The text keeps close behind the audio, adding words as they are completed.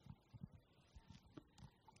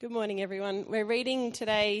Good morning, everyone. We're reading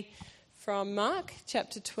today from Mark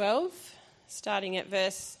chapter 12, starting at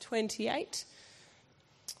verse 28,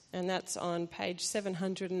 and that's on page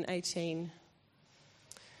 718.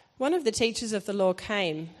 One of the teachers of the law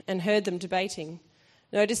came and heard them debating.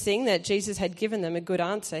 Noticing that Jesus had given them a good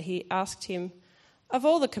answer, he asked him, "Of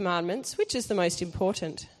all the commandments, which is the most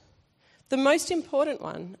important?" "The most important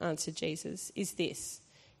one," answered Jesus, "is this: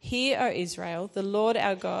 Hear, O Israel, the Lord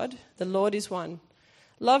our God, the Lord is one.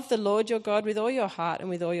 Love the Lord your God with all your heart and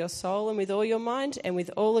with all your soul and with all your mind and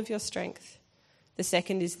with all of your strength. The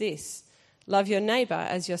second is this: love your neighbour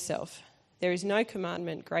as yourself. There is no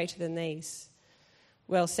commandment greater than these."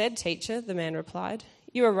 "Well said, teacher," the man replied.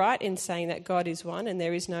 "You are right in saying that God is one and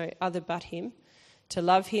there is no other but him. To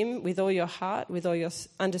love him with all your heart, with all your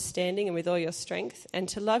understanding and with all your strength, and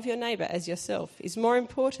to love your neighbour as yourself is more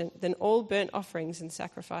important than all burnt offerings and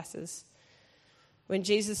sacrifices." When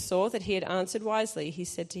Jesus saw that he had answered wisely, he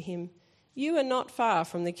said to him, "You are not far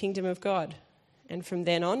from the kingdom of God." And from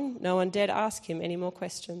then on, no one dared ask him any more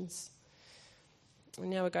questions. And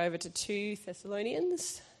now we'll go over to 2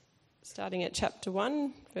 Thessalonians, starting at chapter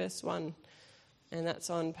 1, verse 1, and that's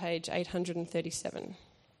on page 837.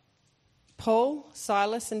 Paul,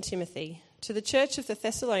 Silas and Timothy, to the church of the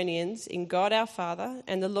Thessalonians in God our Father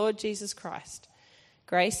and the Lord Jesus Christ,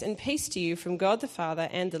 grace and peace to you from God the Father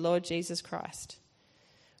and the Lord Jesus Christ.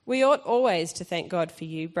 We ought always to thank God for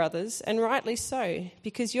you, brothers, and rightly so,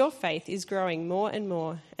 because your faith is growing more and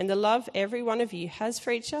more, and the love every one of you has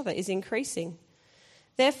for each other is increasing.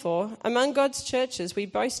 Therefore, among God's churches we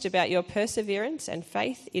boast about your perseverance and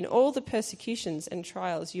faith in all the persecutions and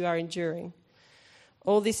trials you are enduring.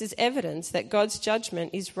 All this is evidence that God's judgment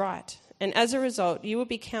is right, and as a result you will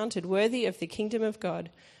be counted worthy of the kingdom of God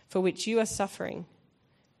for which you are suffering.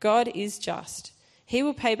 God is just. He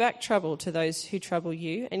will pay back trouble to those who trouble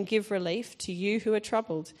you and give relief to you who are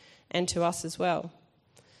troubled, and to us as well.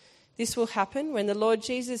 This will happen when the Lord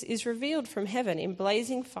Jesus is revealed from heaven in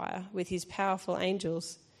blazing fire with his powerful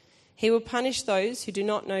angels. He will punish those who do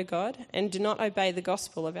not know God and do not obey the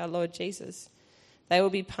gospel of our Lord Jesus. They will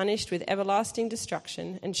be punished with everlasting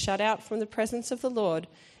destruction and shut out from the presence of the Lord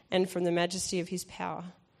and from the majesty of his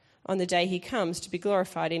power, on the day he comes to be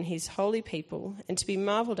glorified in his holy people and to be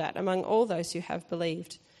marvelled at among all those who have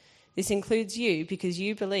believed. This includes you, because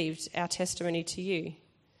you believed our testimony to you.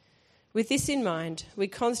 With this in mind, we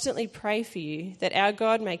constantly pray for you that our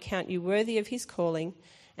God may count you worthy of his calling,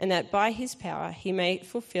 and that by his power he may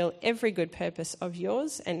fulfill every good purpose of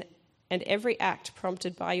yours and every act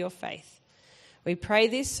prompted by your faith. We pray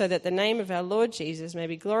this so that the name of our Lord Jesus may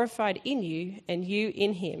be glorified in you and you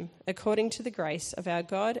in him, according to the grace of our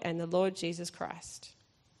God and the Lord Jesus Christ.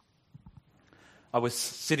 I was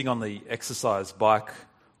sitting on the exercise bike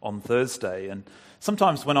on Thursday, and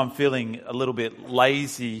sometimes when I'm feeling a little bit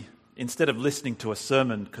lazy, instead of listening to a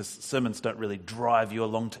sermon, because sermons don't really drive you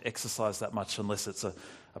along to exercise that much unless it's a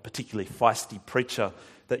particularly feisty preacher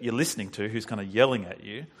that you're listening to who's kind of yelling at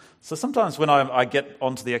you. So sometimes when I get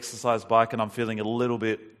onto the exercise bike and I'm feeling a little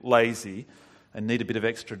bit lazy and need a bit of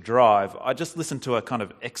extra drive, I just listen to a kind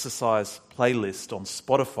of exercise playlist on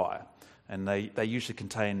Spotify, and they usually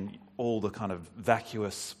contain all the kind of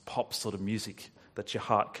vacuous pop sort of music that your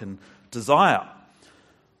heart can desire.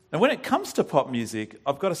 And when it comes to pop music,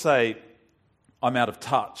 I've got to say I'm out of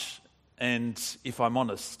touch, and if I'm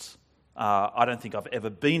honest, I don't think I've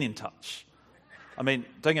ever been in touch. I mean,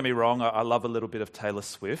 don't get me wrong, I love a little bit of Taylor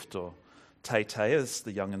Swift, or Tay-Tay as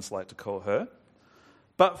the young'uns like to call her.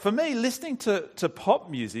 But for me, listening to pop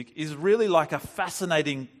music is really like a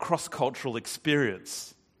fascinating cross-cultural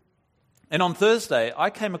experience. And on Thursday, I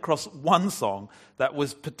came across one song that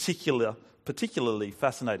was particularly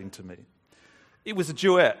fascinating to me. It was a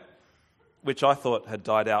duet, which I thought had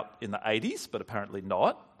died out in the 80s, but apparently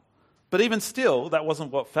not. But even still, that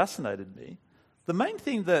wasn't what fascinated me. The main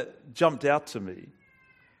thing that jumped out to me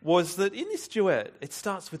was that in this duet, it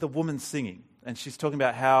starts with a woman singing, and she's talking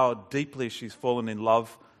about how deeply she's fallen in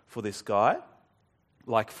love for this guy,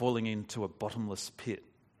 like falling into a bottomless pit.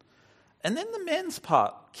 And then the man's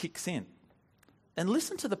part kicks in, and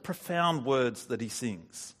listen to the profound words that he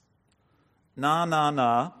sings. "Nah, nah,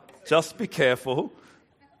 nah, just be careful.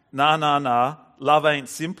 Nah, nah, nah, love ain't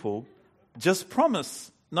simple. Just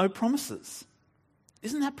promise, no promises."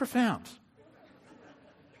 Isn't that profound?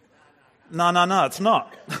 No, it's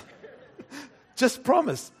not. Just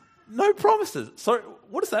promise, no promises. So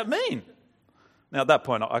what does that mean? Now at that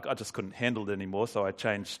point, I just couldn't handle it anymore, so I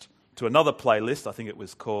changed to another playlist. I think it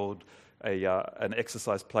was called an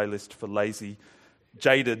exercise playlist for lazy,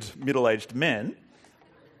 jaded, middle-aged men.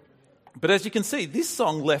 But as you can see, this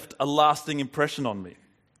song left a lasting impression on me.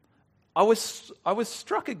 I was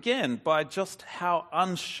struck again by just how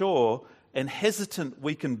unsure and hesitant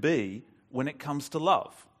we can be when it comes to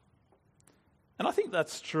love. And I think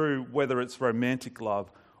that's true whether it's romantic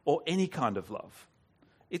love or any kind of love.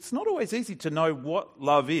 It's not always easy to know what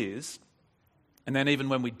love is, and then even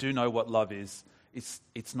when we do know what love is,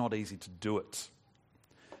 it's not easy to do it.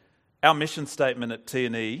 Our mission statement at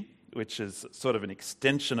T&E, which is sort of an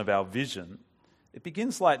extension of our vision, it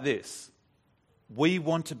begins like this: we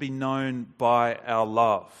want to be known by our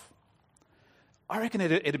love. I reckon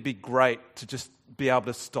it'd be great to just be able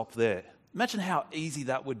to stop there. Imagine how easy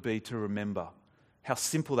that would be to remember, how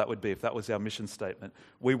simple that would be if that was our mission statement.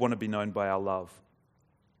 We want to be known by our love.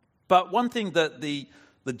 But one thing that the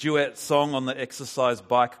duet song on the exercise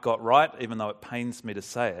bike got right, even though it pains me to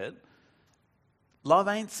say it, love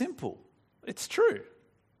ain't simple. It's true.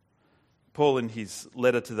 Paul, in his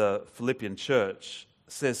letter to the Philippian church,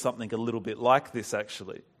 says something a little bit like this,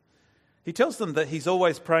 actually. He tells them that he's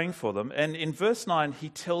always praying for them, and in verse 9, he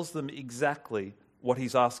tells them exactly what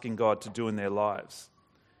he's asking God to do in their lives.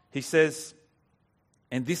 He says,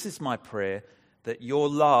 "And this is my prayer, that your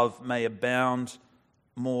love may abound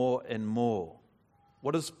more and more."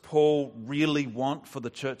 What does Paul really want for the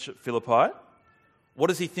church at Philippi? What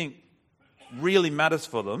does he think really matters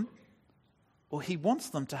for them? Well, he wants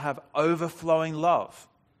them to have overflowing love.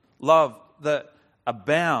 Love that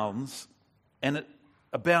abounds, and it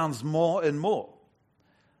abounds more and more.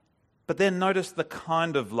 But then notice the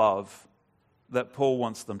kind of love that Paul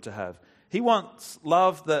wants them to have. He wants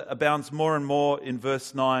love that abounds more and more, in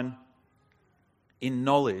verse 9, in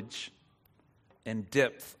knowledge and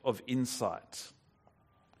depth of insight.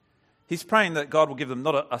 He's praying that God will give them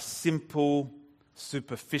not a simple,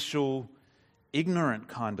 superficial, ignorant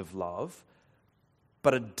kind of love,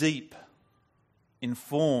 but a deep,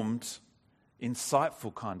 informed,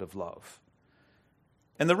 insightful kind of love.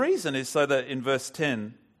 And the reason is so that in verse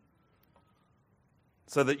 10,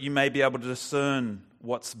 so that you may be able to discern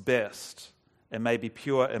what's best and may be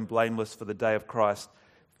pure and blameless for the day of Christ,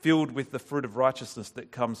 filled with the fruit of righteousness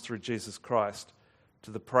that comes through Jesus Christ,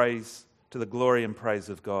 to the glory and praise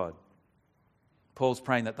of God. Paul's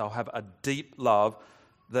praying that they'll have a deep love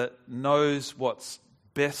that knows what's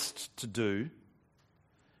best to do,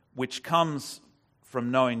 which comes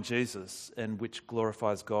from knowing Jesus and which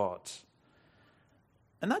glorifies God.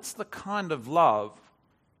 And that's the kind of love,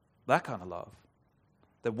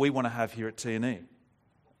 that we want to have here at T&E. And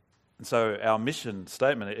so our mission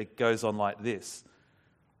statement, it goes on like this: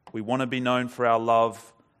 we want to be known for our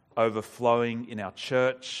love overflowing in our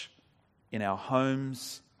church, in our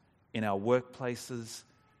homes, in our workplaces,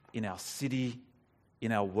 in our city,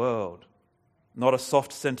 in our world. Not a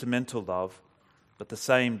soft, sentimental love, but the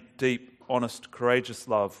same deep, honest, courageous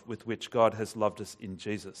love with which God has loved us in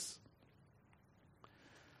Jesus.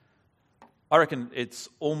 I reckon it's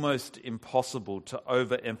almost impossible to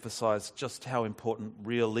overemphasize just how important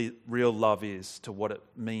real love is to what it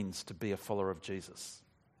means to be a follower of Jesus.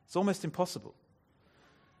 It's almost impossible.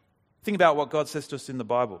 Think about what God says to us in the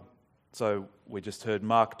Bible. So we just heard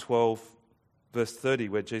Mark 12, verse 30,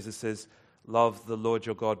 where Jesus says, "Love the Lord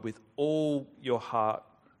your God with all your heart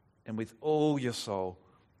and with all your soul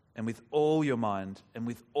and with all your mind and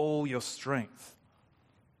with all your strength."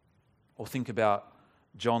 Or think about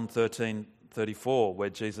John 13:34, where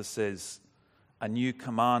Jesus says, "A new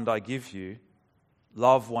command I give you,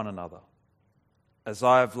 love one another. As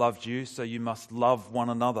I have loved you, so you must love one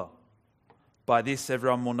another. By this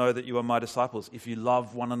everyone will know that you are my disciples, if you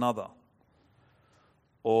love one another."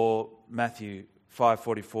 Or Matthew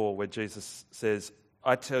 5:44, where Jesus says,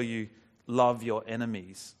 "I tell you, love your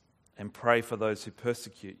enemies and pray for those who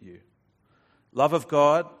persecute you." Love of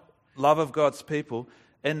God, love of God's people,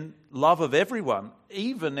 and love of everyone,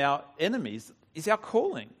 even our enemies, is our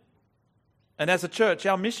calling. And as a church,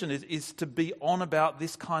 our mission is to be on about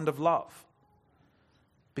this kind of love.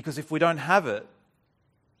 Because if we don't have it,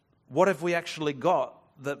 what have we actually got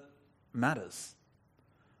that matters?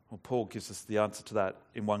 Well, Paul gives us the answer to that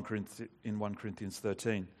in 1 Corinthians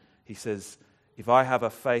 13. He says, "If I have a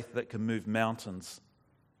faith that can move mountains,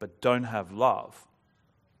 but don't have love,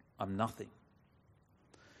 I'm nothing."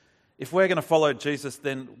 If we're going to follow Jesus,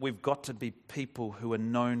 then we've got to be people who are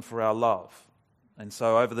known for our love. And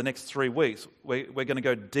so over the next 3 weeks, we're going to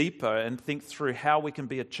go deeper and think through how we can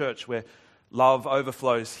be a church where love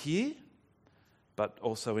overflows here, but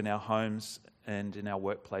also in our homes and in our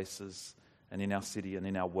workplaces and in our city and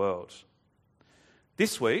in our world.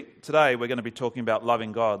 Today, we're going to be talking about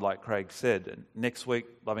loving God, like Craig said. And next week,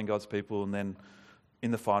 loving God's people, and then in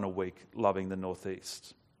the final week, loving the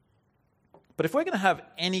Northeast. But if we're going to have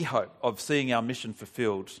any hope of seeing our mission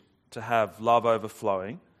fulfilled, to have love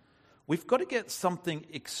overflowing, we've got to get something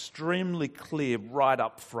extremely clear right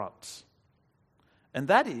up front. And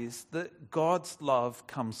that is that God's love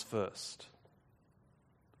comes first.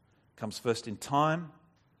 It comes first in time,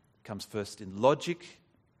 it comes first in logic,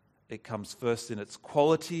 it comes first in its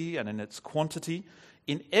quality and in its quantity.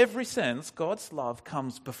 In every sense, God's love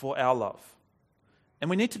comes before our love. And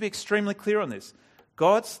we need to be extremely clear on this.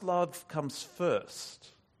 God's love comes first,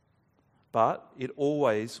 but it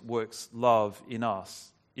always works love in us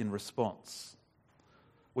in response.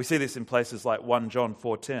 We see this in places like 1 John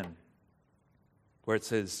 4:10, where it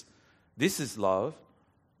says, "This is love,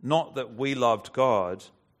 not that we loved God,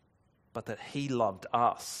 but that he loved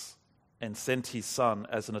us and sent his Son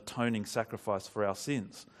as an atoning sacrifice for our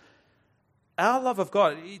sins." Our love of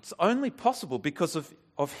God, it's only possible because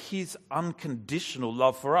of his unconditional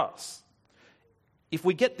love for us. If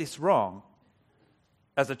we get this wrong,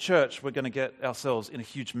 as a church, we're going to get ourselves in a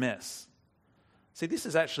huge mess. See, this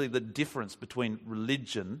is actually the difference between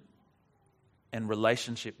religion and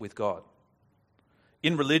relationship with God.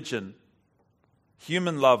 In religion,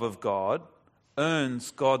 human love of God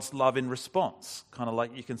earns God's love in response, kind of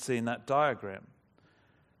like you can see in that diagram.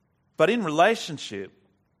 But in relationship,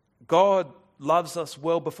 God loves us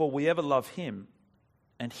well before we ever love him,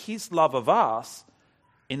 and his love of us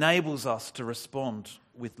enables us to respond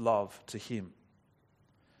with love to him.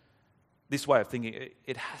 This way of thinking,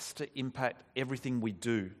 it has to impact everything we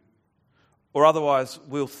do. Or otherwise,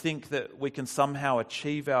 we'll think that we can somehow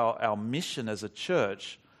achieve our mission as a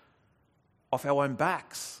church off our own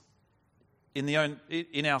backs,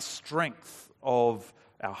 in our strength of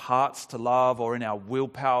our hearts to love or in our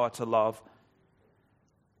willpower to love.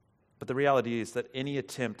 But the reality is that any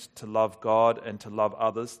attempt to love God and to love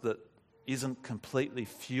others that isn't completely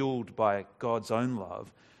fueled by God's own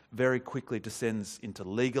love very quickly descends into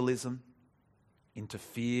legalism, into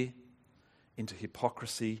fear, into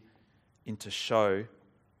hypocrisy, into show,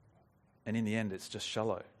 and in the end it's just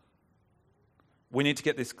shallow. We need to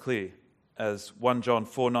get this clear. As 1 John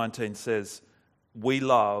 4:19 says, we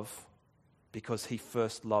love because he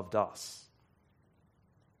first loved us.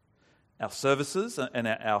 Our services and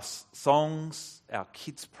our songs, our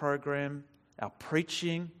kids program, our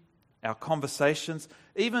preaching, our conversations,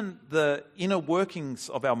 even the inner workings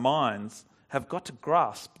of our minds have got to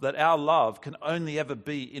grasp that our love can only ever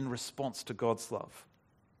be in response to God's love.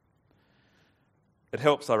 It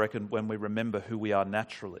helps, I reckon, when we remember who we are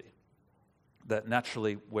naturally. That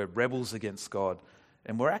naturally we're rebels against God,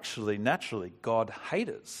 and we're actually naturally God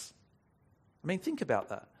haters. I mean, think about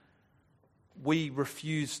that. We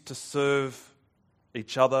refuse to serve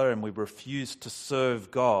each other and we refuse to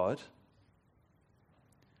serve God.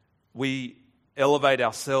 We elevate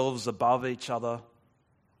ourselves above each other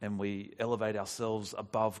and we elevate ourselves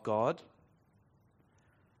above God.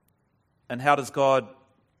 And how does God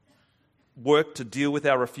work to deal with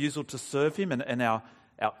our refusal to serve him and our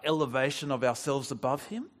elevation of ourselves above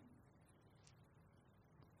him?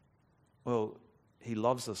 Well, he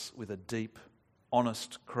loves us with a deep,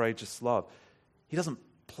 honest, courageous love. He doesn't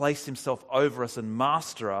place himself over us and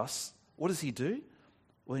master us. What does he do?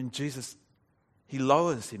 Well, in Jesus, he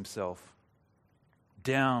lowers himself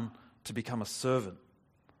down to become a servant.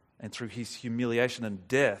 And through his humiliation and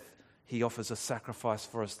death, he offers a sacrifice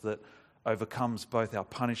for us that overcomes both our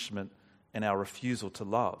punishment and our refusal to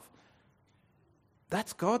love.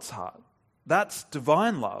 That's God's heart. That's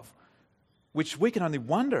divine love, which we can only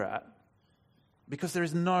wonder at because there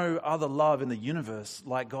is no other love in the universe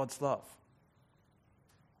like God's love.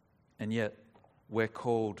 And yet, we're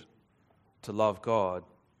called to love God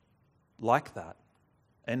like that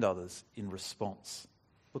and others in response.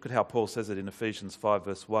 Look at how Paul says it in Ephesians 5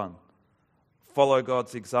 verse 1. Follow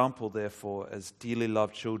God's example, therefore, as dearly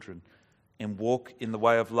loved children, and walk in the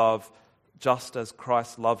way of love, just as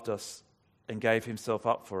Christ loved us and gave himself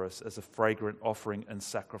up for us as a fragrant offering and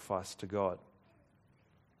sacrifice to God.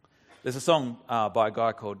 There's a song by a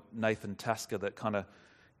guy called Nathan Tasker that kind of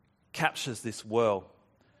captures this well.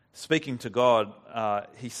 Speaking to God,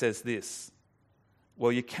 he says this,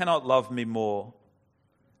 well, you cannot love me more,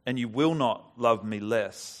 and you will not love me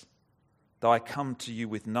less. Though I come to you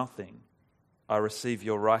with nothing, I receive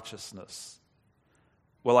your righteousness.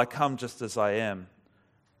 Well, I come just as I am.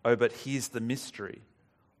 Oh, but here's the mystery.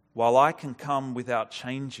 While I can come without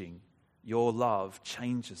changing, your love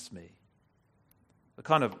changes me. The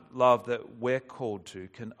kind of love that we're called to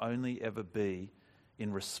can only ever be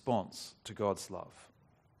in response to God's love.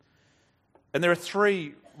 And there are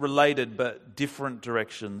three related but different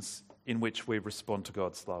directions in which we respond to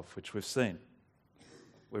God's love, which we've seen.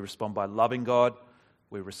 We respond by loving God,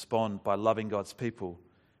 we respond by loving God's people,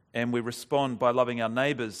 and we respond by loving our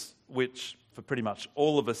neighbours which for pretty much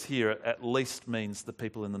all of us here at least means the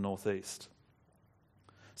people in the northeast.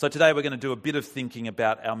 So today we're going to do a bit of thinking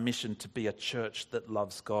about our mission to be a church that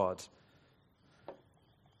loves God.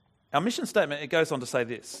 Our mission statement, it goes on to say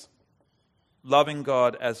this: loving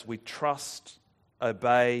God as we trust,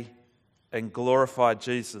 obey, and glorify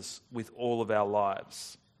Jesus with all of our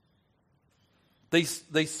lives. These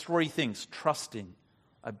three things, trusting,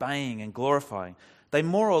 obeying, and glorifying, they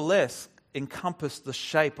more or less encompass the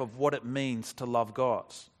shape of what it means to love God.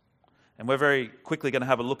 And we're very quickly going to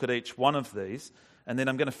have a look at each one of these, and then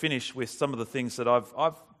I'm going to finish with some of the things that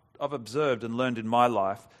I've observed and learned in my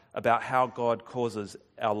life about how God causes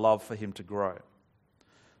our love for him to grow.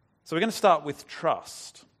 So we're going to start with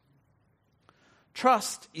trust.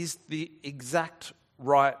 Trust is the exact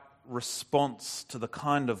right response to the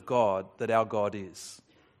kind of God that our God is.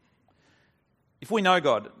 If we know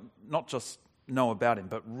God, not just know about him,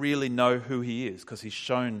 but really know who he is because he's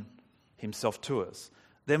shown himself to us,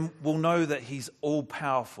 then we'll know that he's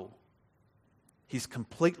all-powerful, he's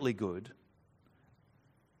completely good,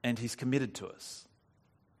 and he's committed to us.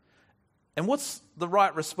 And what's the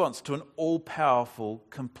right response to an all-powerful,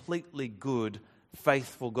 completely good,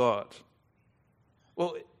 faithful God?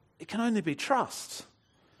 Well, it can only be trust.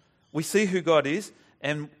 We see who God is,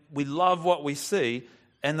 and we love what we see,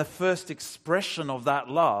 and the first expression of that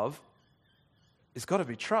love is got to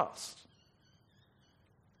be trust.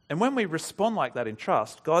 And when we respond like that in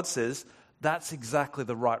trust, God says that's exactly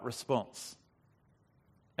the right response.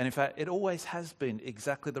 And in fact, it always has been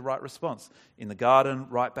exactly the right response. In the garden,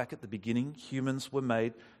 right back at the beginning, humans were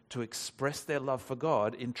made to express their love for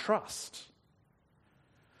God in trust.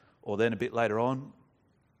 Or then a bit later on,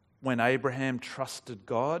 when Abraham trusted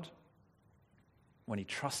God, when he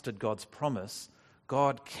trusted God's promise,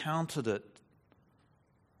 God counted it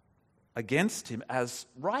against him as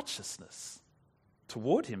righteousness,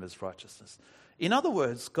 toward him as righteousness. In other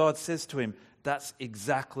words, God says to him, that's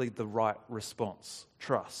exactly the right response,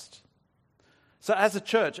 trust. So as a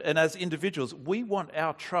church and as individuals, we want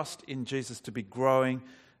our trust in Jesus to be growing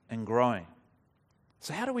and growing.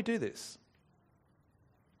 So how do we do this?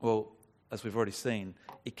 Well, as we've already seen,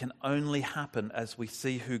 it can only happen as we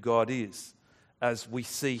see who God is, as we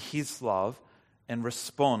see his love and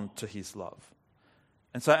respond to his love.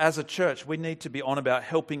 And so as a church, we need to be on about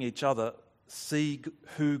helping each other see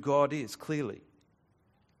who God is clearly.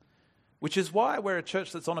 Which is why we're a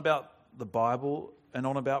church that's on about the Bible and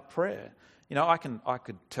on about prayer. You know, I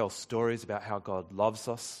could tell stories about how God loves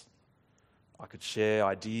us. I could share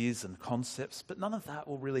ideas and concepts, but none of that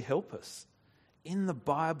will really help us. In the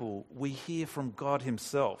Bible, we hear from God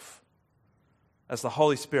himself as the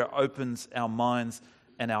Holy Spirit opens our minds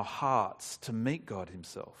and our hearts to meet God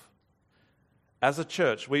himself. As a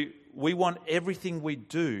church, we want everything we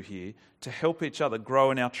do here to help each other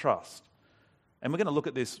grow in our trust. And we're going to look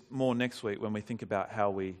at this more next week when we think about how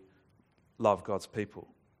we love God's people.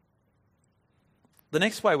 The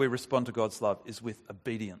next way we respond to God's love is with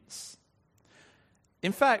obedience.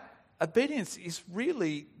 In fact, obedience is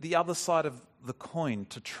really the other side of the coin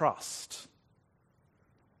to trust.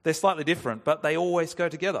 They're slightly different, but they always go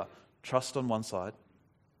together. Trust on one side,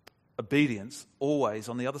 obedience always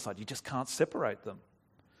on the other side. You just can't separate them.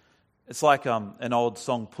 It's like an old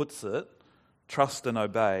song puts it, trust and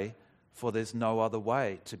obey, for there's no other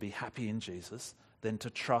way to be happy in Jesus than to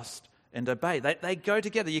trust and obey. They go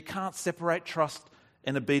together. You can't separate trust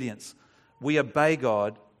and obedience. We obey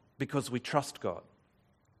God because we trust God.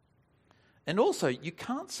 And also, you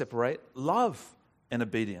can't separate love and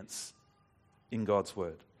obedience in God's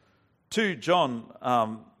word. 2 John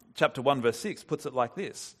chapter 1 verse 6 puts it like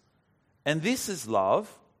this: and this is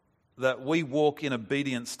love, that we walk in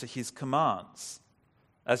obedience to his commands.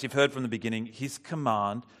 As you've heard from the beginning, his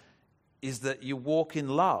command is that you walk in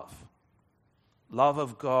love. Love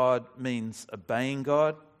of God means obeying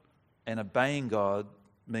God, and obeying God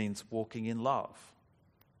means walking in love.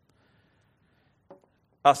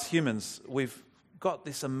 Us humans, we've got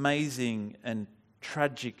this amazing and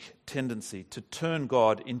tragic tendency to turn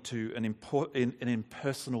God into an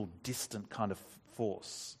impersonal, distant kind of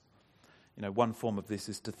force. You know, one form of this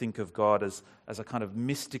is to think of God as a kind of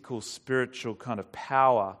mystical, spiritual kind of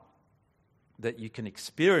power that you can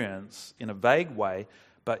experience in a vague way,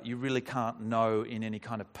 but you really can't know in any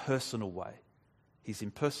kind of personal way. He's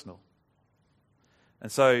impersonal.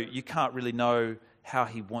 And so you can't really know how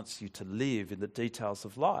he wants you to live in the details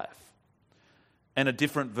of life. And a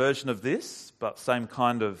different version of this, but same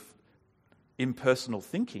kind of impersonal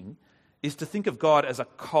thinking, is to think of God as a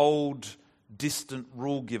cold, distant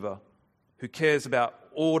rule giver who cares about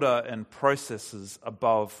order and processes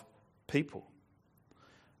above people.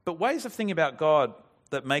 But ways of thinking about God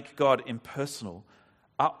that make God impersonal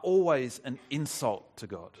are always an insult to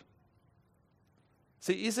God.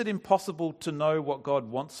 See, is it impossible to know what God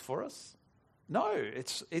wants for us? No,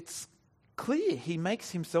 it's clear. He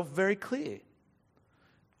makes himself very clear.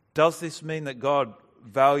 Does this mean that God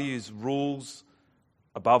values rules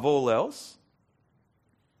above all else?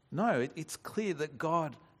 No, it's clear that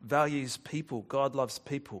God values people. God loves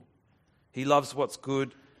people. He loves what's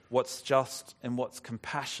good, what's just, and what's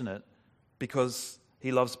compassionate because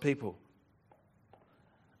he loves people.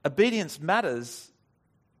 Obedience matters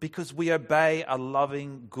because we obey a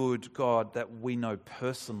loving, good God that we know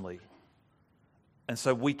personally. And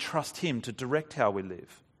so we trust him to direct how we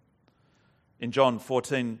live. In John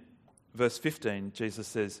 14, verse 15, Jesus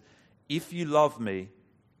says, "If you love me,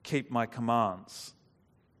 keep my commands."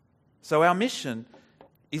 So our mission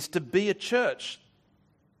is to be a church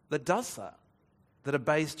that does that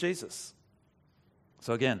obeys Jesus.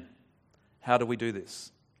 So again, how do we do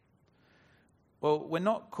this? Well, we're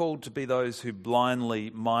not called to be those who blindly,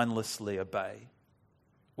 mindlessly obey.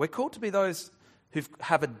 We're called to be those who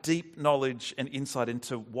have a deep knowledge and insight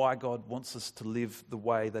into why God wants us to live the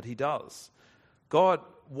way that he does. God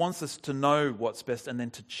wants us to know what's best and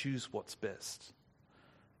then to choose what's best.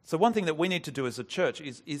 So one thing that we need to do as a church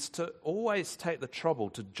is to always take the trouble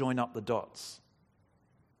to join up the dots.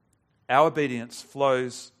 Our obedience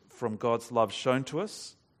flows from God's love shown to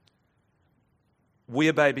us. We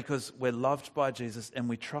obey because we're loved by Jesus and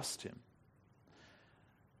we trust him.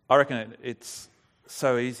 I reckon it's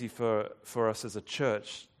so easy for us as a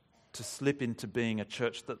church to slip into being a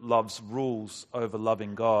church that loves rules over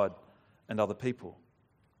loving God and other people.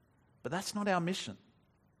 But that's not our mission.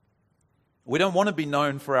 We don't want to be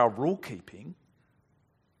known for our rule keeping,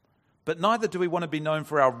 but neither do we want to be known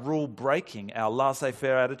for our rule breaking, our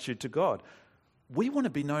laissez-faire attitude to God. We want to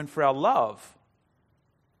be known for our love,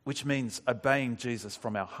 which means obeying Jesus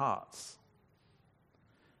from our hearts.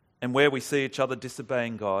 And where we see each other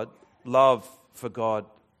disobeying God, love for God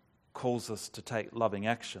calls us to take loving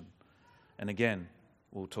action. And again,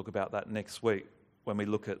 we'll talk about that next week when we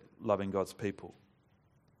look at loving God's people.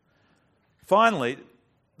 Finally,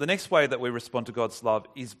 the next way that we respond to God's love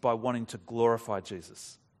is by wanting to glorify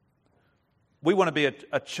Jesus. We want to be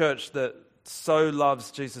a church that so loves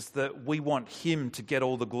Jesus that we want him to get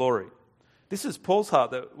all the glory. This is Paul's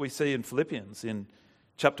heart that we see in Philippians in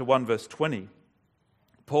chapter 1, verse 20.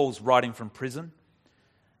 Paul's writing from prison.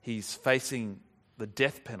 He's facing the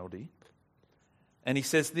death penalty. And he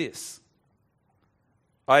says this,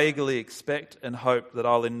 "I eagerly expect and hope that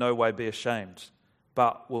I'll in no way be ashamed,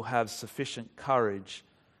 but will have sufficient courage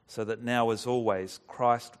so that now as always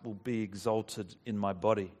Christ will be exalted in my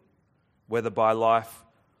body, whether by life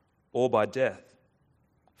or by death.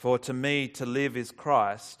 For to me to live is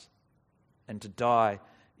Christ, and to die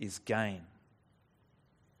is gain."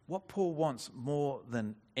 What Paul wants more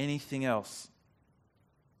than anything else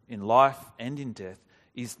in life and in death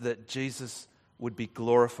is that Jesus would be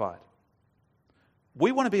glorified.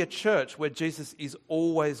 We want to be a church where Jesus is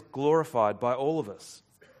always glorified by all of us.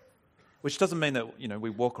 Which doesn't mean that, we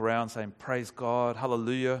walk around saying, praise God,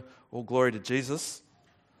 hallelujah, all glory to Jesus.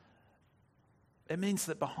 It means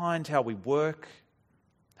that behind how we work,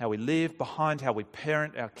 how we live, behind how we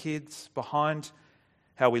parent our kids, behind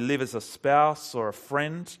how we live as a spouse or a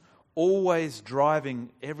friend, always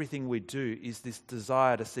driving everything we do is this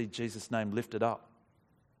desire to see Jesus' name lifted up.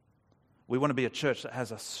 We want to be a church that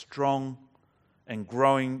has a strong and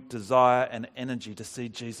growing desire and energy to see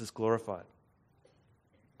Jesus glorified.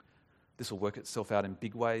 This will work itself out in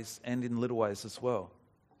big ways and in little ways as well.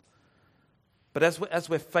 But as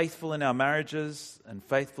we're faithful in our marriages and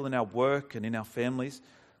faithful in our work and in our families,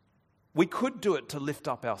 we could do it to lift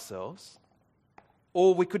up ourselves,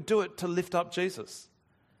 or we could do it to lift up Jesus.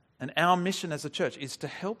 And our mission as a church is to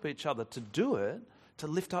help each other to do it, to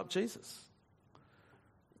lift up Jesus.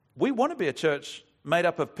 We want to be a church made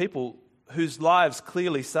up of people whose lives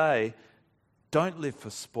clearly say, don't live for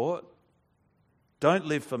sport, don't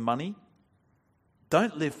live for money,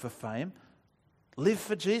 don't live for fame, live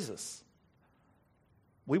for Jesus.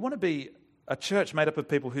 We want to be a church made up of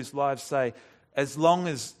people whose lives say, as long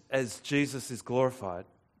as Jesus is glorified,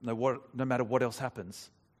 no matter what else happens,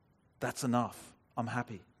 that's enough. I'm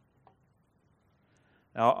happy.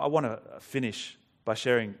 Now, I want to finish by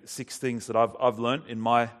sharing 6 things that I've learned in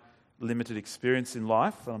my limited experience in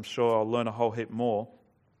life, and I'm sure I'll learn a whole heap more.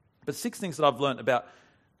 But 6 things that I've learned about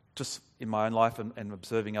just in my own life and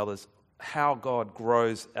observing others, how God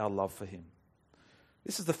grows our love for him.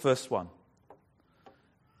 This is the first one.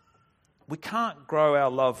 We can't grow our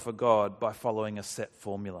love for God by following a set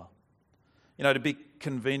formula. To be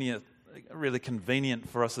convenient really convenient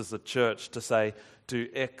for us as a church to say, do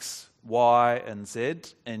X, Y, and Z,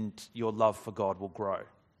 and your love for God will grow.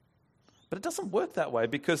 But it doesn't work that way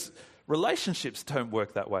because relationships don't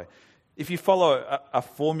work that way. If you follow a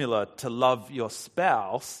formula to love your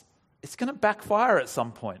spouse, it's going to backfire at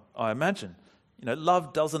some point, I imagine.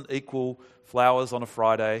 Love doesn't equal flowers on a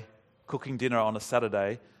Friday, cooking dinner on a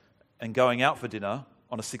Saturday, and going out for dinner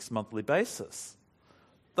on a 6-monthly basis.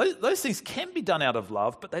 Those things can be done out of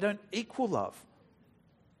love, but they don't equal love.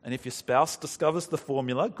 And if your spouse discovers the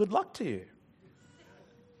formula, good luck to you.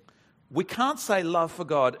 We can't say love for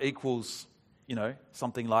God equals,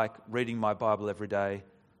 something like reading my Bible every day,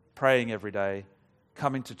 praying every day,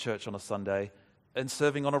 coming to church on a Sunday, and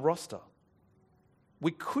serving on a roster.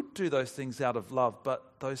 We could do those things out of love,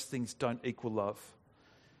 but those things don't equal love.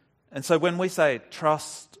 And so when we say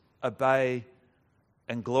trust, obey,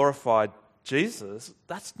 and glorify Jesus,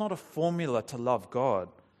 that's not a formula to love God.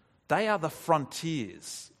 They are the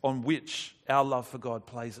frontiers on which our love for God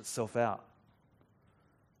plays itself out.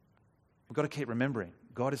 We've got to keep remembering,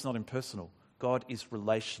 God is not impersonal. God is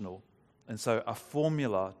relational. And so a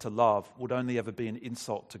formula to love would only ever be an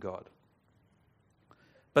insult to God.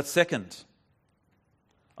 But second,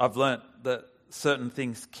 I've learnt that certain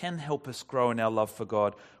things can help us grow in our love for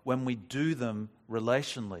God when we do them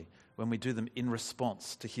relationally, when we do them in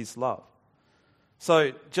response to His love.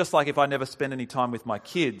 So just like if I never spend any time with my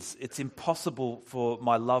kids, it's impossible for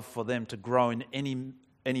my love for them to grow in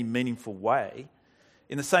any meaningful way.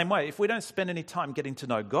 In the same way, if we don't spend any time getting to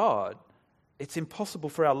know God, it's impossible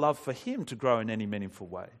for our love for Him to grow in any meaningful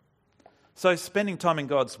way. So spending time in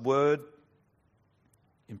God's Word,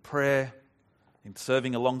 in prayer, in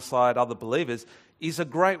serving alongside other believers is a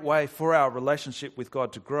great way for our relationship with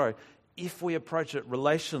God to grow if we approach it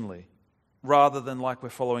relationally rather than like we're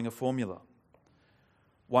following a formula.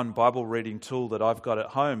 One Bible reading tool that I've got at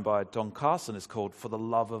home by Don Carson is called For the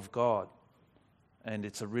Love of God. And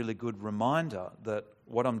it's a really good reminder that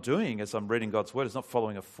what I'm doing as I'm reading God's Word is not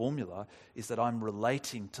following a formula, is that I'm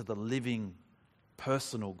relating to the living,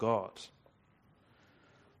 personal God.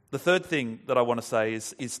 The third thing that I want to say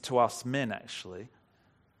is to us men, actually.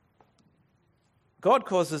 God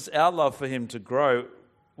causes our love for Him to grow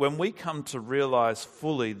when we come to realize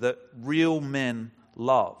fully that real men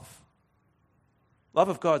love. Love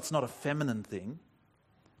of God's not a feminine thing.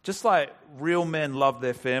 Just like real men love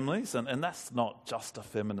their families, and that's not just a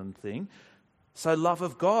feminine thing, so love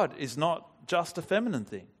of God is not just a feminine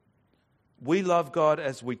thing. We love God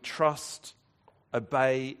as we trust,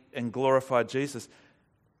 obey, and glorify Jesus.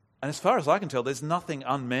 And as far as I can tell, there's nothing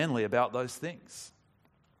unmanly about those things.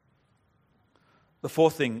 The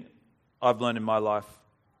fourth thing I've learned in my life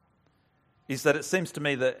is that it seems to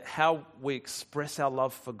me that how we express our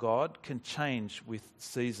love for God can change with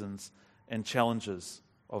seasons and challenges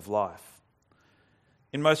of life.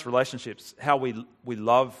 In most relationships, how we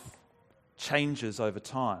love changes over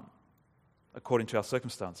time according to our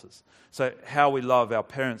circumstances. So how we love our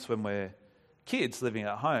parents when we're kids living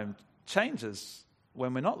at home changes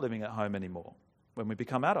when we're not living at home anymore, when we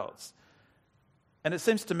become adults. And it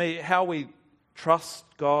seems to me how we trust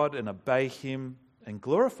God and obey Him and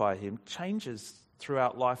glorify Him changes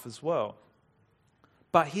throughout life as well.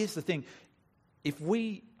 But here's the thing, if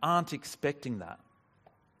we aren't expecting that,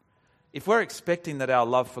 if we're expecting that our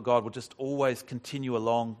love for God will just always continue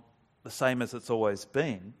along the same as it's always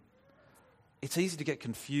been, it's easy to get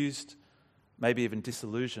confused, maybe even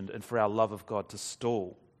disillusioned, and for our love of God to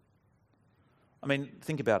stall. I mean,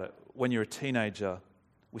 think about it. When you're a teenager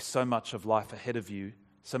with so much of life ahead of you,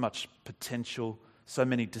 so much potential, so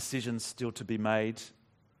many decisions still to be made,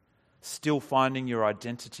 still finding your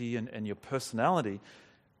identity and your personality,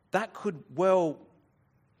 that could well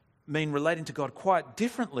mean relating to God quite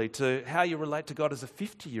differently to how you relate to God as a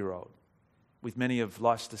 50-year-old, with many of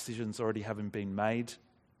life's decisions already having been made,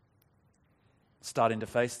 starting to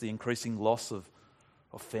face the increasing loss of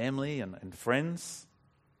family and friends,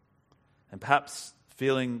 and perhaps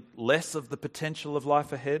feeling less of the potential of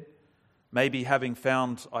life ahead, maybe having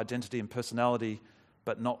found identity and personality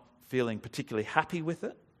but not feeling particularly happy with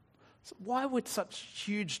it. So why would such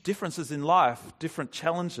huge differences in life, different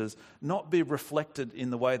challenges, not be reflected in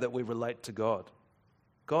the way that we relate to God?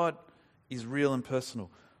 God is real and personal.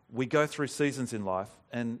 We go through seasons in life,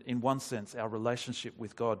 and in one sense, our relationship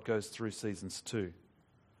with God goes through seasons too.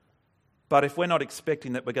 But if we're not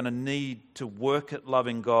expecting that we're going to need to work at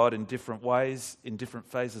loving God in different ways, in different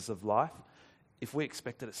phases of life, if we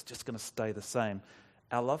expect that it's just going to stay the same,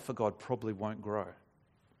 our love for God probably won't grow.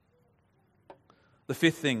 The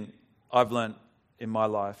fifth thing I've learned in my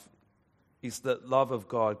life is that love of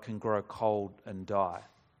God can grow cold and die.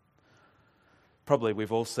 Probably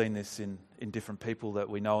we've all seen this in different people that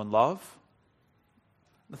we know and love.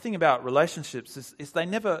 The thing about relationships is they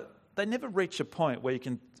never reach a point where you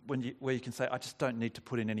can say, I just don't need to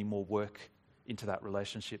put in any more work into that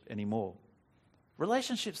relationship anymore.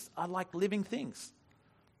 Relationships are like living things.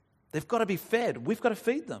 They've got to be fed. We've got to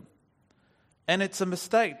feed them. And it's a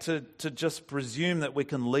mistake to just presume that we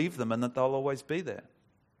can leave them and that they'll always be there.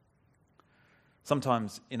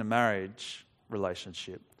 Sometimes in a marriage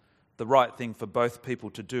relationship, the right thing for both people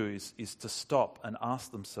to do is to stop and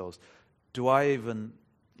ask themselves, do I even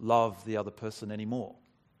love the other person anymore?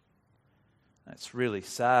 And it's really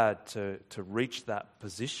sad to reach that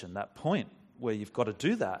position, that point where you've got to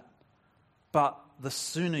do that. But the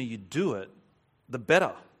sooner you do it, the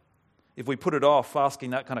better. If we put it off asking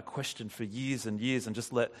that kind of question for years and years and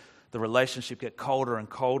just let the relationship get colder and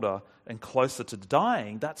colder and closer to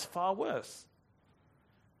dying, that's far worse.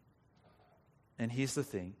 And here's the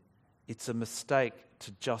thing. It's a mistake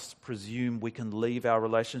to just presume we can leave our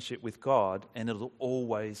relationship with God and it'll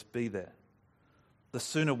always be there. The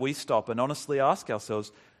sooner we stop and honestly ask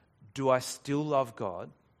ourselves, do I still love God?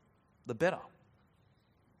 The better.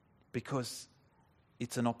 Because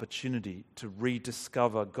it's an opportunity to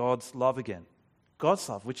rediscover God's love again. God's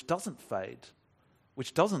love, which doesn't fade,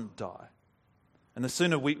 which doesn't die. And the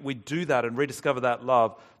sooner we do that and rediscover that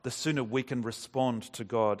love, the sooner we can respond to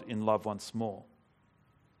God in love once more.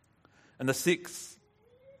 And the sixth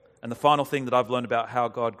and the final thing that I've learned about how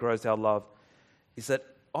God grows our love is that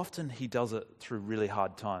often He does it through really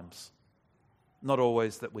hard times. Not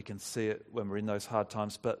always that we can see it when we're in those hard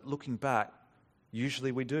times, but looking back,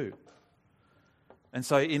 usually we do. And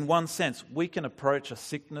so in one sense, we can approach a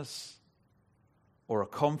sickness or a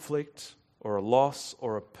conflict or a loss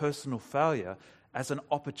or a personal failure as an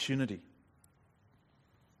opportunity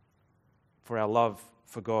for our love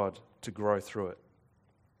for God to grow through it.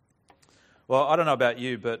 Well, I don't know about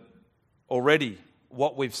you, but already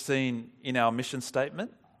what we've seen in our mission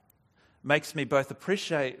statement makes me both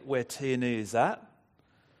appreciate where T&E is at,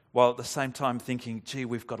 while at the same time thinking, gee,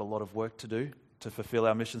 we've got a lot of work to do to fulfill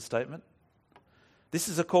our mission statement. This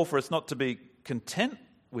is a call for us not to be content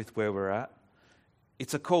with where we're at.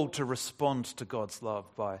 It's a call to respond to God's love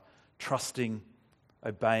by trusting,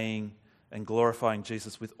 obeying, and glorifying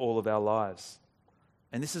Jesus with all of our lives.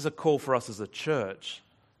 And this is a call for us as a church,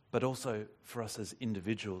 but also for us as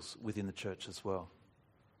individuals within the church as well.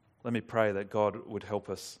 Let me pray that God would help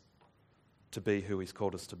us to be who He's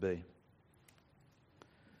called us to be.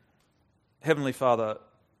 Heavenly Father,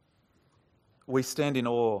 we stand in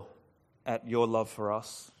awe at Your love for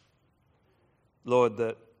us. Lord,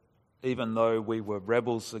 that even though we were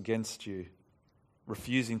rebels against You,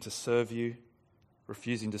 refusing to serve You,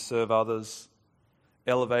 refusing to serve others,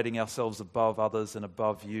 elevating ourselves above others and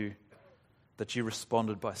above You, that You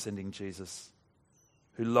responded by sending Jesus,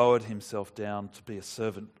 who lowered Himself down to be a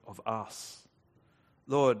servant of us.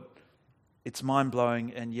 Lord, it's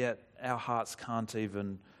mind-blowing, and yet our hearts can't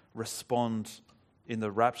even respond in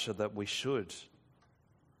the rapture that we should.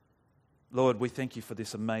 Lord, we thank You for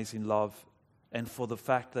this amazing love and for the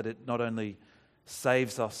fact that it not only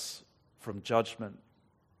saves us from judgment,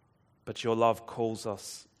 but Your love calls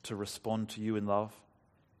us to respond to You in love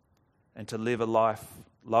and to live a life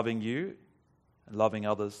loving You and loving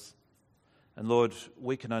others. And Lord,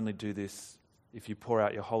 we can only do this if You pour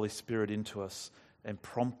out Your Holy Spirit into us and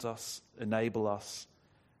prompt us, enable us,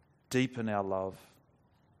 deepen our love,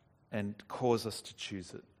 and cause us to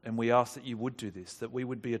choose it. And we ask that You would do this, that we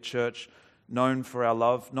would be a church known for our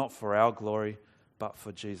love, not for our glory, but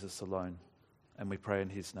for Jesus alone. And we pray in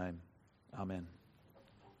His name. Amen.